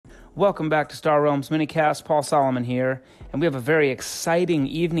Welcome back to Star Realms Minicast. Paul Solomon here, and we have a very exciting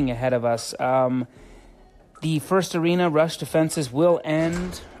evening ahead of us. The first arena, Rush Defenses, will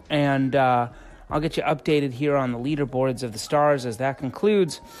end, and I'll get you updated here on the leaderboards of the stars as that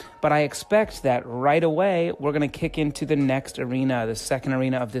concludes. But I expect that right away we're going to kick into the next arena, the second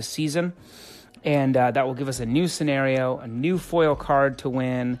arena of this season, and that will give us a new scenario, a new foil card to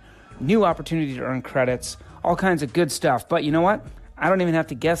win, new opportunity to earn credits, all kinds of good stuff. But you know what? I don't even have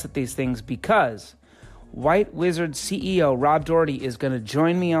to guess at these things because White Wizard CEO Rob Doherty is going to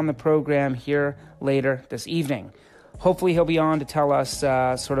join me on the program here later this evening. Hopefully he'll be on to tell us,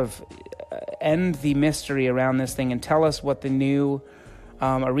 end the mystery around this thing and tell us what the new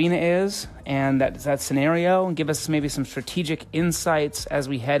arena is and that scenario, and give us maybe some strategic insights as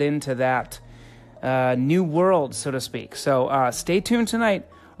we head into that new world, so to speak. So stay tuned tonight.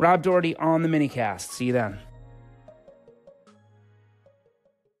 Rob Doherty on the minicast. See you then.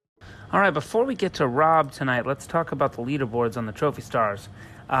 All right, before we get to Rob tonight, let's talk about the leaderboards on the Trophy Stars.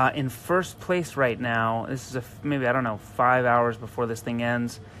 In first place right now, this is maybe 5 hours before this thing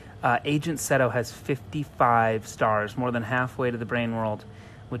ends, Agent Seto has 55 stars, more than halfway to the Brain World,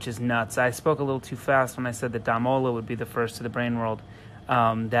 which is nuts. I spoke a little too fast when I said that Damola would be the first to the Brain World.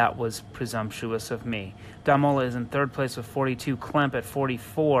 That was presumptuous of me. Damola is in third place with 42, Klemp at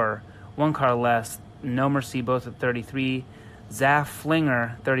 44, one car less, No Mercy both at 33, Zaf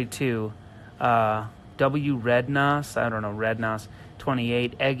Flinger, 32. W. Rednos,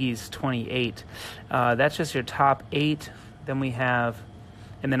 28. Eggies, 28. That's just your top 8. Then we have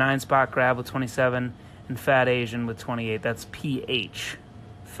in the 9 spot Grab with 27 and Fat Asian with 28. That's PH,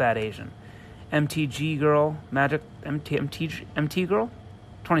 Fat Asian. MTG Girl, Magic, MT Girl,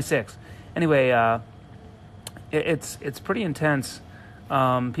 26. Anyway, it's pretty intense.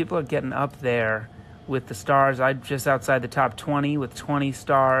 People are getting up there with the stars. I'm just outside the top 20 with 20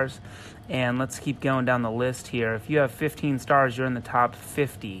 stars. And let's keep going down the list here. If you have 15 stars, you're in the top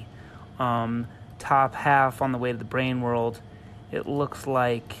 50. Top half on the way to the Brain World. It looks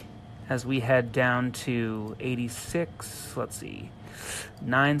like as we head down to 86, let's see,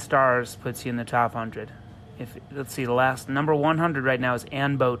 9 stars puts you in the top 100. Let's see, the last number 100 right now is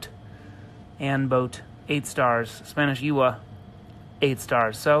Anboat. Anboat, 8 stars. Spanish Iwa, 8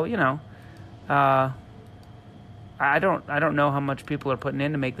 stars. So, I don't know how much people are putting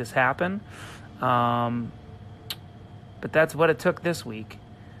in to make this happen, but that's what it took this week.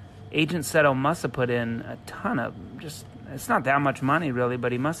 Agent Seto must have put in a ton of it's not that much money really,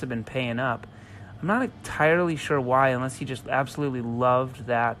 but he must have been paying up. I'm not entirely sure why, unless he just absolutely loved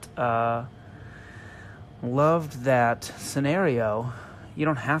that scenario. You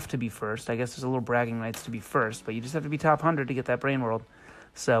don't have to be first. I guess there's a little bragging rights to be first, but you just have to be top 100 to get that Brain World.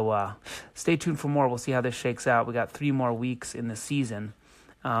 So stay tuned for more. We'll see how this shakes out. We got 3 more weeks in the season.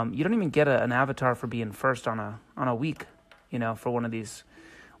 You don't even get an avatar for being first on a week, for one of these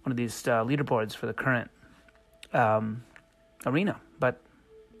leaderboards for the current arena. But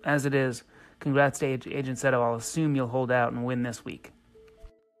as it is, congrats to Agent Seto. I'll assume you'll hold out and win this week.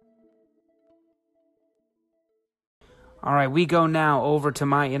 All right, we go now over to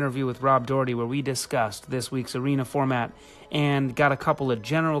my interview with Rob Doherty, where we discussed this week's arena format and got a couple of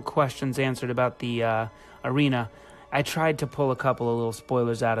general questions answered about the arena. I tried to pull a couple of little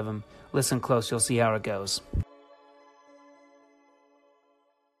spoilers out of him. Listen close, you'll see how it goes.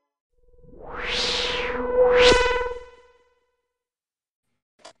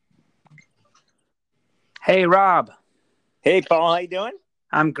 Hey, Rob. Hey, Paul, how you doing?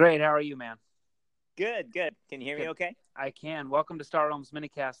 I'm great. How are you, man? Good. Can you hear me okay? I can. Welcome to Star Realms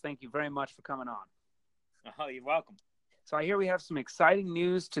Minicast. Thank you very much for coming on. Oh, you're welcome. So I hear we have some exciting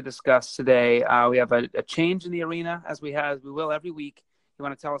news to discuss today. We have a change in the arena, as we will every week. You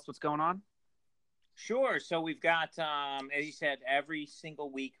want to tell us what's going on? Sure. So we've got, as you said, every single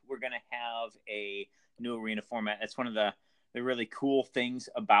week we're going to have a new arena format. That's one of the really cool things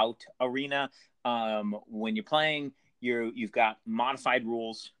about arena. When you're playing, you've got modified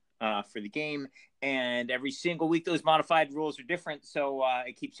rules for the game, and every single week those modified rules are different, so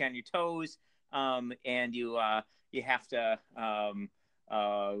it keeps you on your toes, and you have to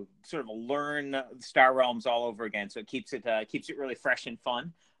sort of learn Star Realms all over again. So it keeps it really fresh and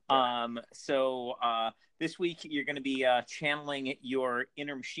fun. So this week you're going to be channeling your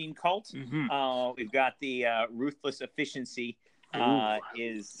inner machine cult. Mm-hmm. We've got the ruthless efficiency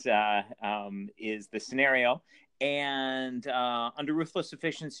is the scenario. And under ruthless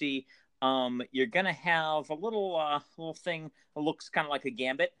efficiency, you're going to have a little thing that looks kind of like a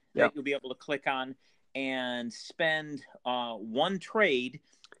gambit that you'll be able to click on. and spend 1 trade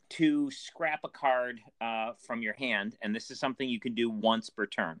to scrap a card from your hand, and this is something you can do once per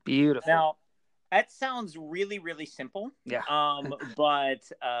turn. Beautiful. Now, that sounds really, really simple. Yeah.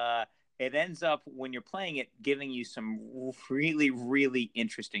 But it ends up, when you're playing it, giving you some really, really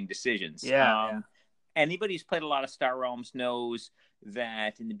interesting decisions. Yeah. Anybody who's played a lot of Star Realms knows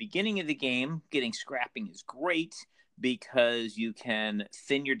that in the beginning of the game, getting scrapping is great because you can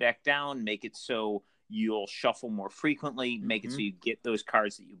thin your deck down, make it so you'll shuffle more frequently, make it so you get those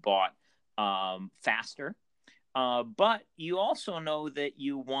cards that you bought faster. But you also know that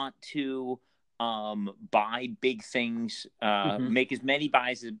you want to buy big things, make as many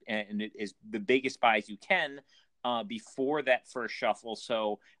buys as the biggest buys you can before that first shuffle.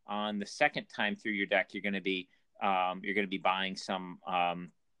 So on the second time through your deck, you're going to be buying some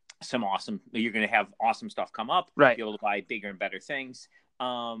awesome. You're going to have awesome stuff come up. Right. Be able to buy bigger and better things.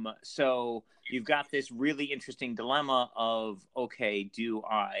 So you've got this really interesting dilemma of, okay, do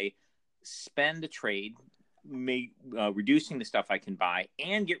I spend a trade, reducing the stuff I can buy,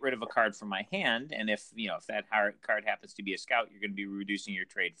 and get rid of a card from my hand? And if that card happens to be a scout, you're going to be reducing your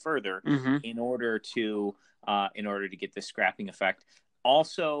trade further in order to get the scrapping effect.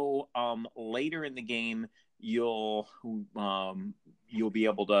 Also, later in the game, you'll be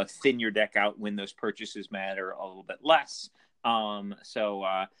able to thin your deck out when those purchases matter a little bit less.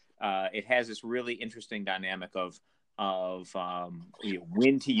 So it has this really interesting dynamic of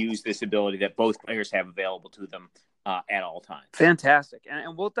when to use this ability that both players have available to them at all times. Fantastic.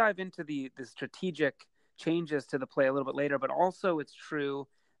 And we'll dive into the strategic changes to the play a little bit later, but also it's true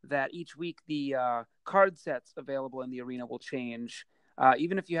that each week the card sets available in the arena will change.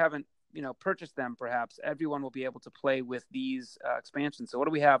 Even if you haven't purchased them, perhaps everyone will be able to play with these expansions. So what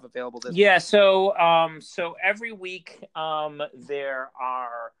do we have available this week? So every week there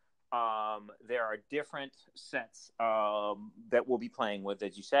are different sets that we'll be playing with,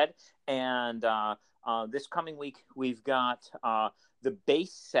 as you said. And this coming week, we've got the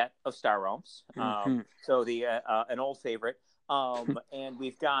base set of Star Realms. So the an old favorite. And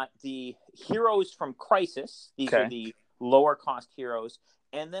we've got the heroes from Crisis. These are the lower cost heroes.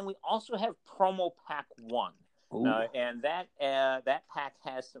 And then we also have promo pack 1. And that pack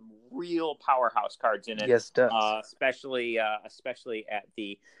has some real powerhouse cards in it. Yes, it does. Especially at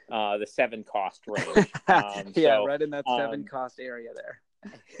the 7 cost range. Right in that 7 cost area there.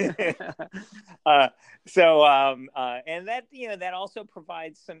 And that also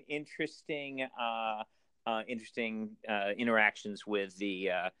provides some interesting interactions with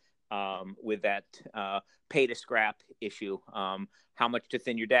that pay to scrap issue. How much to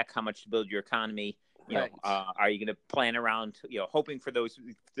thin your deck, how much to build your economy. Are you going to plan around, hoping for those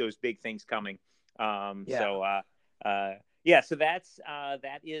big things coming? So that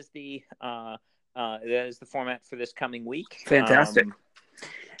is the format for this coming week. Fantastic.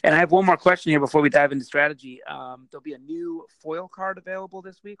 And I have one more question here before we dive into strategy. There'll be a new foil card available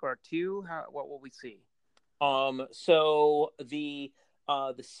this week, or 2. What will we see? So the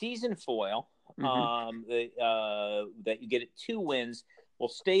season foil that you get at 2 wins will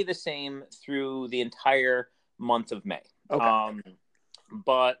stay the same through the entire month of May. Okay.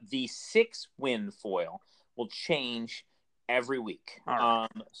 But the 6-win foil will change every week. All right.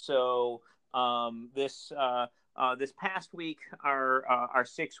 This past week, our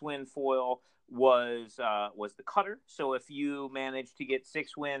 6-win foil was the cutter. So if you managed to get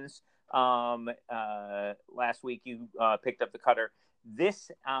 6 wins last week, you picked up the cutter.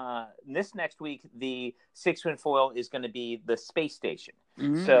 This next week, the 6-win foil is going to be the space station.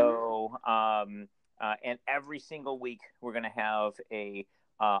 So and every single week we're going to have a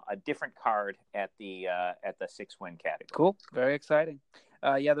different card at the 6-win category. Cool, very exciting.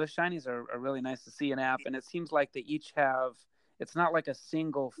 Those shinies are really nice to see in app, and it seems like they each have. It's not like a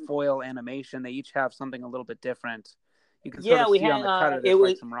single foil animation. They each have something a little bit different. You can sort of see on the cutter there's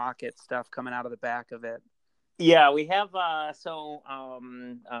like some rocket stuff coming out of the back of it. Yeah, we have our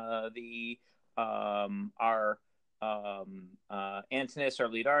Antonis, our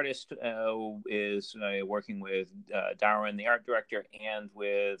lead artist, is working with Darwin, the art director, and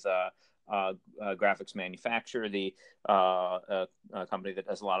with graphics manufacturer, the company that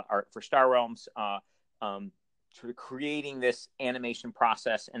does a lot of art for Star Realms, sort of creating this animation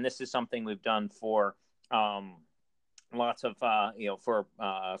process. And this is something we've done for lots of for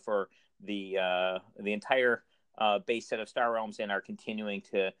the entire base set of Star Realms, and are continuing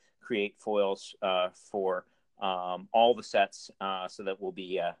to create foils for all the sets, so that we'll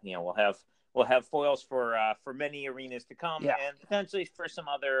be we'll have foils for many arenas to come, and potentially for some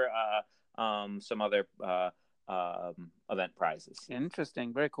other event prizes.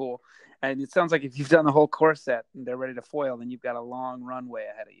 Interesting. Very cool. And it sounds like if you've done the whole core set and they're ready to foil, then you've got a long runway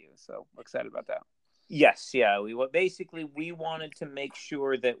ahead of you. So I'm excited about that. Yes. Yeah. We wanted to make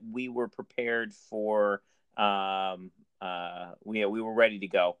sure that we were prepared for, we were ready to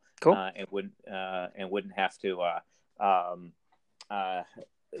go. Cool. And wouldn't have to,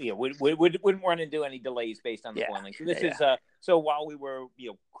 wouldn't run into any delays based on the foiling. So this is so while we were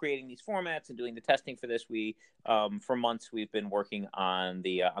creating these formats and doing the testing for this, we for months we've been working on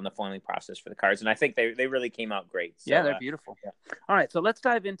the foiling process for the cards, and I think they really came out great. So, they're beautiful. All right, so let's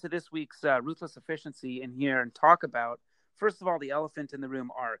dive into this week's Ruthless Efficiency in here and talk about, first of all, the elephant in the room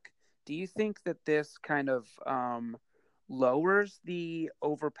arc. Do you think that this kind of lowers the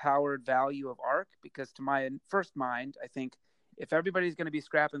overpowered value of arc? Because to my first mind, I think if everybody's going to be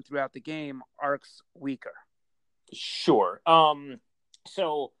scrapping throughout the game, arc's weaker. Sure.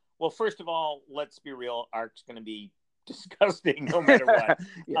 So, well, first of all, let's be real. Arc's going to be disgusting no matter what.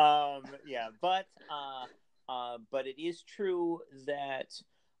 But it is true that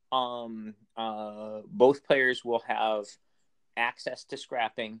both players will have access to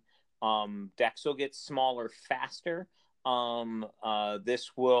scrapping. Decks will get smaller faster.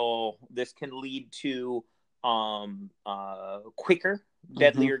 This can lead to quicker,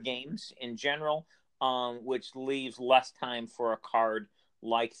 deadlier games in general, which leaves less time for a card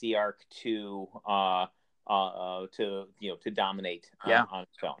like the Arc to dominate on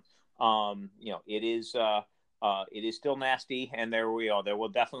its own. It is still nasty, and there will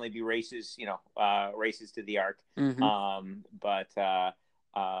definitely be races to the Arc.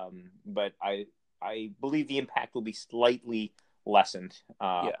 But I believe the impact will be slightly lessened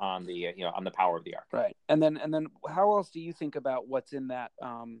on the power of the Arc. Right. And then how else do you think about what's in that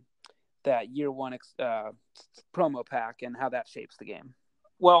that year one promo pack and how that shapes the game?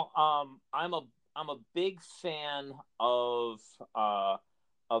 Well, I'm a big fan of the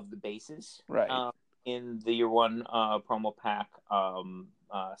bases. Right. In the year one promo pack,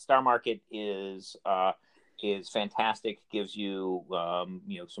 Star Market is fantastic. Gives you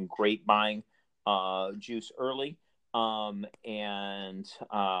some great buying juice early, and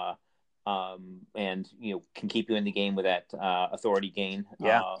can keep you in the game with that authority gain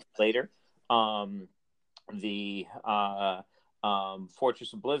later. The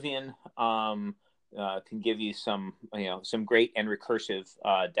Fortress Oblivion can give you some great and recursive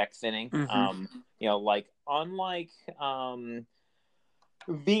deck thinning. Unlike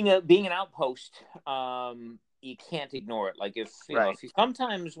being an outpost, you can't ignore it. Like if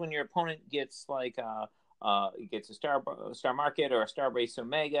sometimes when your opponent gets gets a Star Market or a Starbase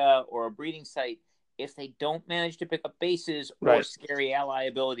Omega or a breeding site, if they don't manage to pick up bases or scary ally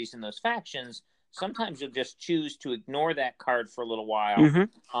abilities in those factions, sometimes you'll just choose to ignore that card for a little while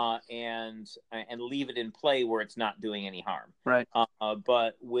and leave it in play where it's not doing any harm. Right.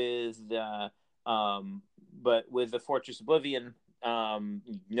 But with the Fortress Oblivion,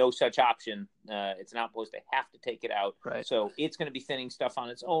 no such option. It's an outpost. They have to take it out. Right. So it's going to be thinning stuff on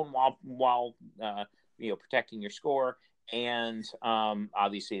its own while protecting your score. And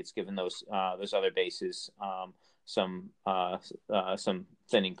obviously, it's given those other bases some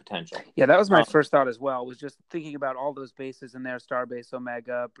thinning potential. Yeah, that was my first thought as well. Was just thinking about all those bases in there: Starbase,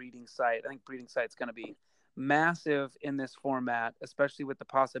 Omega, Breeding Site. I think Breeding Site's going to be massive in this format, especially with the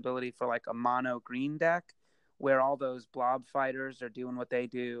possibility for like a mono green deck, where all those blob fighters are doing what they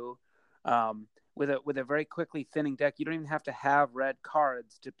do. With a very quickly thinning deck, you don't even have to have red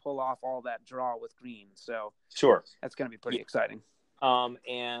cards to pull off all that draw with green. So sure, that's going to be pretty exciting. All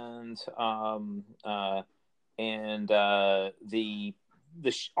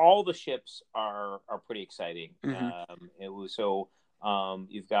the ships are pretty exciting. You've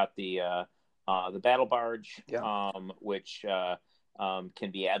got the battle barge, which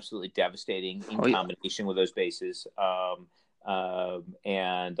can be absolutely devastating in combination with those bases.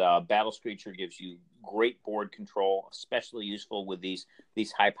 Battle Screecher gives you great board control, especially useful with these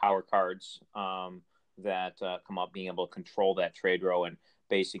high power cards that come up, being able to control that trade row and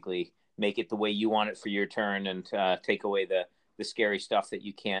basically make it the way you want it for your turn, and take away the scary stuff that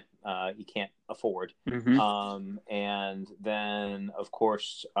you can't afford. And then of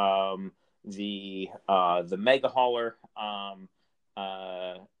course the Mega Hauler,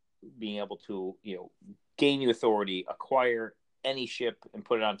 being able to gain you authority, acquire any ship and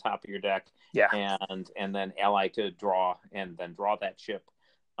put it on top of your deck, and then ally to draw and then draw that ship.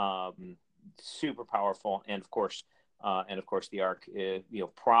 Super powerful. And of course the Arc is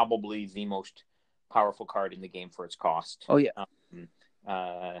probably the most powerful card in the game for its cost.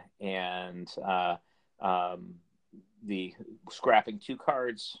 The scrapping 2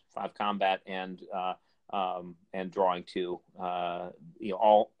 cards, 5 combat, and and drawing two.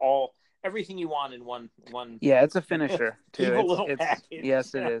 All everything you want in one. Yeah, it's a finisher too. Evil little It's package.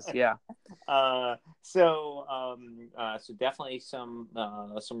 yes, it is. Yeah. So definitely some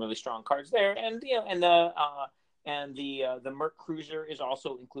really strong cards there, and the Merc Cruiser is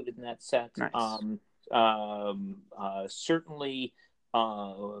also included in that set. Nice. Certainly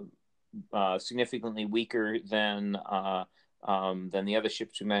significantly weaker than the other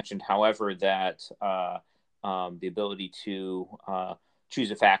ships we mentioned. However, that the ability to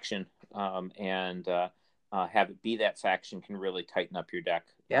choose a faction and have it be that faction can really tighten up your deck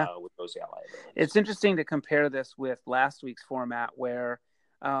with those ally abilities. It's interesting to compare this with last week's format where,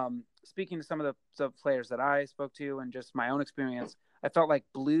 speaking to some of the players that I spoke to and just my own experience, I felt like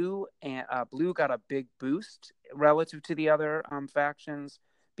blue got a big boost relative to the other factions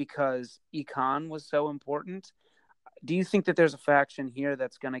because Econ was so important. Do you think that there's a faction here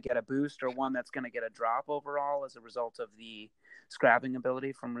that's going to get a boost or one that's going to get a drop overall as a result of the scrapping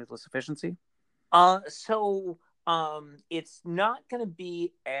ability from Ruthless Efficiency? It's not going to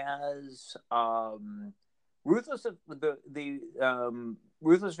be as Ruthless.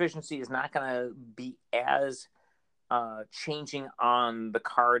 Ruthless Efficiency is not going to be as changing on the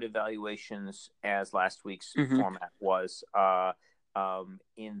card evaluations as last week's format was.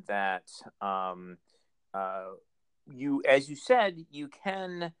 In that, as you said, you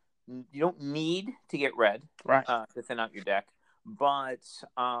don't need to get red to thin out your deck, but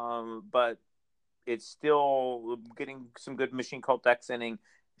it's still getting some good Machine Cult deck thinning.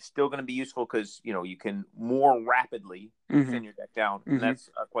 Still going to be useful because you can more rapidly thin your deck down, and that's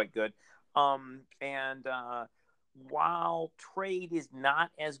quite good. While trade is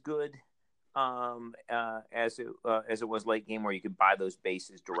not as good as it was late game, where you could buy those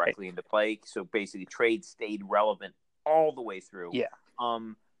bases directly into play, so basically trade stayed relevant all the way through. Yeah.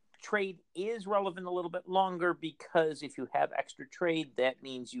 Trade is relevant a little bit longer because if you have extra trade, that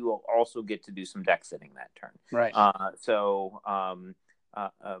means you will also get to do some deck sitting that turn. Right. So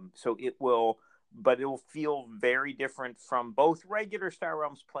it will feel very different from both regular Star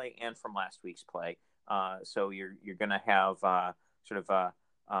Realms play and from last week's play. So you're going to have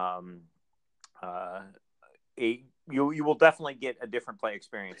you will definitely get a different play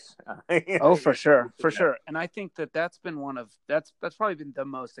experience. Oh, for sure. And I think that's been that's probably been the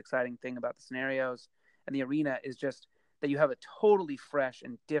most exciting thing about the scenarios and the arena is just that you have a totally fresh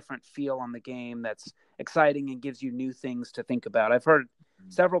and different feel on the game that's exciting and gives you new things to think about. I've heard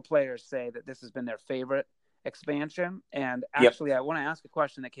several players say that this has been their favorite expansion. And actually, I want to ask a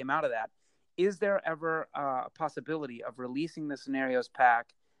question that came out of that. Is there ever a possibility of releasing the scenarios pack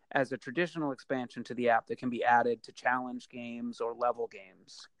as a traditional expansion to the app that can be added to challenge games or level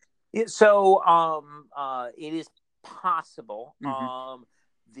games? It is possible.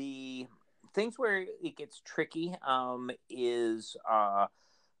 The things where it gets tricky is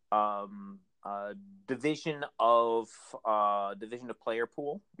division of player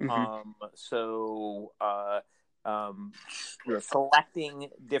pool. Selecting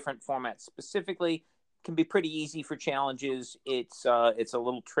different formats specifically can be pretty easy for challenges. It's a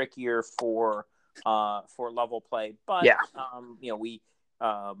little trickier for level play, but we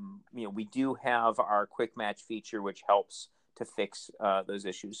do have our quick match feature, which helps to fix those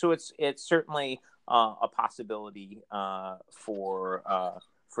issues. So it's certainly a possibility for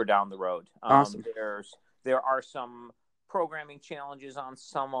down the road. Awesome. There are some programming challenges on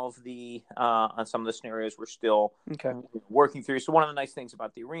some of the scenarios we're still working through. So one of the nice things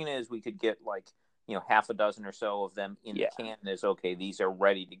about the arena is we could get half a dozen or so of them in the can as these are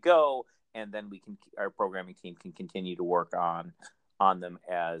ready to go, and then our programming team can continue to work on them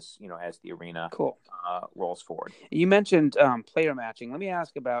as the arena rolls forward. You mentioned player matching. Let me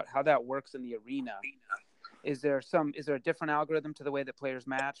ask about how that works in the arena. Is there a different algorithm to the way that players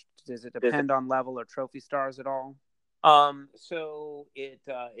match? Does it depend on level or trophy stars at all? So it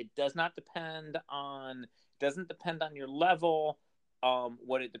does not depend on your level.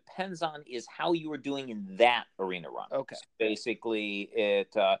 What it depends on is how you are doing in that arena run. Okay. So basically,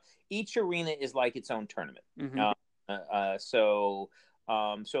 each arena is like its own tournament. So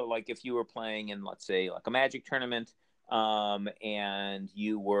like if you were playing in, let's say, like a Magic tournament, and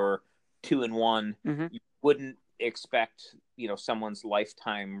you were 2-1, you wouldn't expect someone's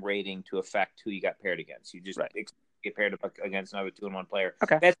lifetime rating to affect who you got paired against. You just get paired up against another 2-1 player.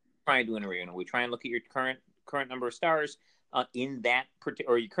 Okay. That's what we try and do in arena. We try and look at your current number of stars in that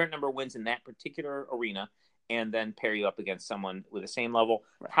or your current number of wins in that particular arena, and then pair you up against someone with the same level.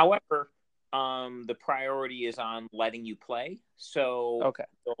 Right. However, the priority is on letting you play. So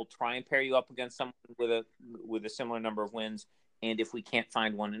they'll try and pair you up against someone with a similar number of wins, and if we can't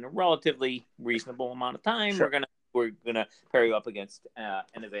find one in a relatively reasonable amount of time, Sure. we're gonna pair you up against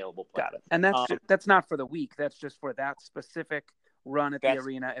an available player. Got it. And that's not for the week. That's just for that specific run at the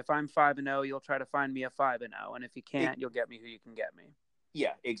arena. If I'm 5-0, you'll try to find me a 5-0, and if you can't, you'll get me who you can get me.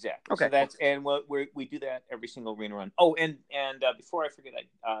 Yeah, exactly. Okay. So that's and we do that every single arena run. Oh, and before I forget,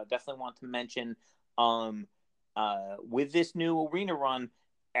 I definitely want to mention, with this new arena run,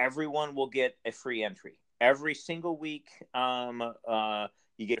 everyone will get a free entry every single week.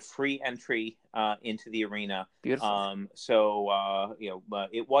 You get a free entry into the arena. Beautiful. So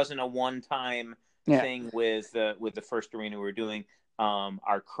it wasn't a one-time thing with the first arena we were doing.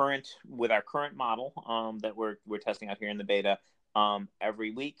 Our current model that we're testing out here in the beta,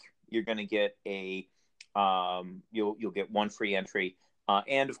 every week you're going to get you'll get one free entry,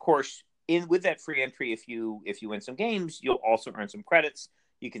 and of course with that free entry, if you win some games, you'll also earn some credits.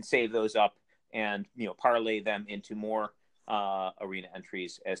 You can save those up and parlay them into more arena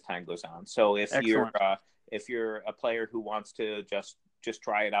entries as time goes on. So if you're a player who wants to just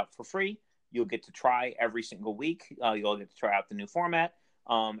try it out for free, you'll get to try every single week. You'll get to try out the new format,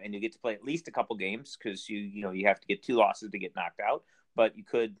 and you get to play at least a couple games because you have to get 2 losses to get knocked out. But you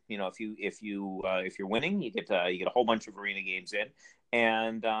could, if you're winning, you get a whole bunch of arena games in,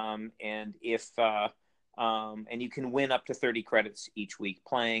 and you can win up to 30 credits each week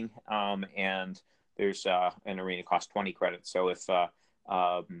playing, and there's an arena costs 20 credits. So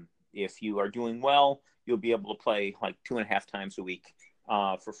if you are doing well, you'll be able to play like 2.5 times a week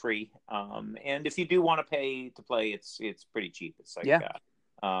for free. And if you do want to pay to play, it's pretty cheap. It's like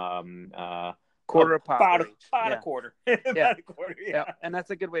quarter a pop. About a quarter. About a quarter. Yeah. And that's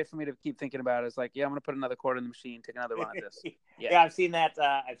a good way for me to keep thinking about it. It's like, I'm going to put another quarter in the machine, take another run at this. Yeah, I've seen that.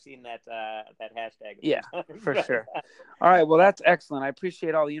 That hashtag. Yeah, for sure. All right. Well, that's excellent. I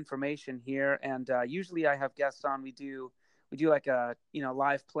appreciate all the information here. And usually I have guests on. We do like a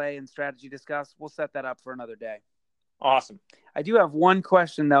live play and strategy discuss. We'll set that up for another day. Awesome. I do have one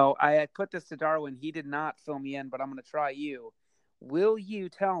question though. I had put this to Darwin. He did not fill me in, but I'm going to try you. Will you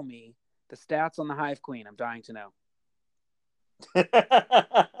tell me the stats on the Hive Queen? I'm dying to know.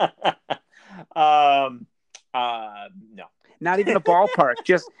 No. Not even a ballpark,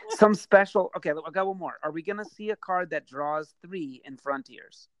 just some special. Okay, I got one more. Are we going to see a card that draws 3 in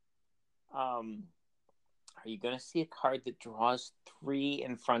Frontiers? Are you going to see a card that draws 3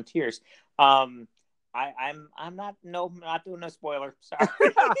 in Frontiers? I'm not doing a spoiler. Sorry.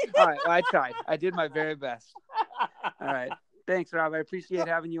 All right. Well, I tried. I did my very best. All right. Thanks, Rob. I appreciate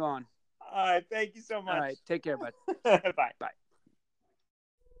having you on. All right. Thank you so much. All right. Take care, bud. Bye. Bye.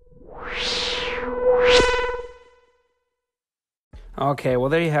 Okay. Well,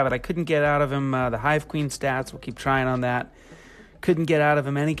 there you have it. I couldn't get out of him the Hive Queen stats. We'll keep trying on that. Couldn't get out of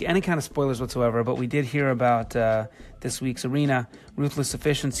him any kind of spoilers whatsoever, but we did hear about this week's arena, Ruthless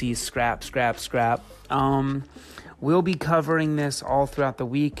Efficiencies, scrap. We'll be covering this all throughout the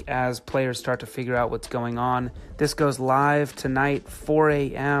week as players start to figure out what's going on. This goes live tonight, 4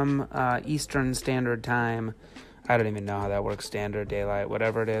 a.m. Eastern Standard Time. I don't even know how that works, standard, daylight,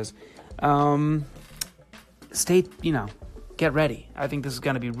 whatever it is. Get ready. I think this is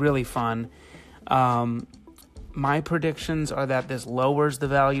going to be really fun. My predictions are that this lowers the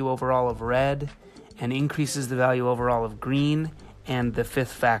value overall of red and increases the value overall of green and the 5th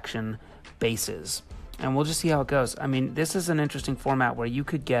faction bases. And we'll just see how it goes. I mean, this is an interesting format where you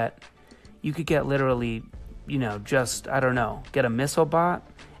could get literally, just, I don't know, get a missile bot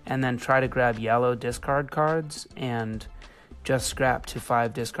and then try to grab yellow discard cards and just scrap to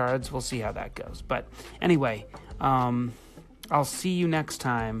 5 discards. We'll see how that goes. But anyway, I'll see you next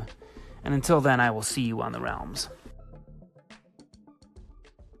time. And until then, I will see you on the realms.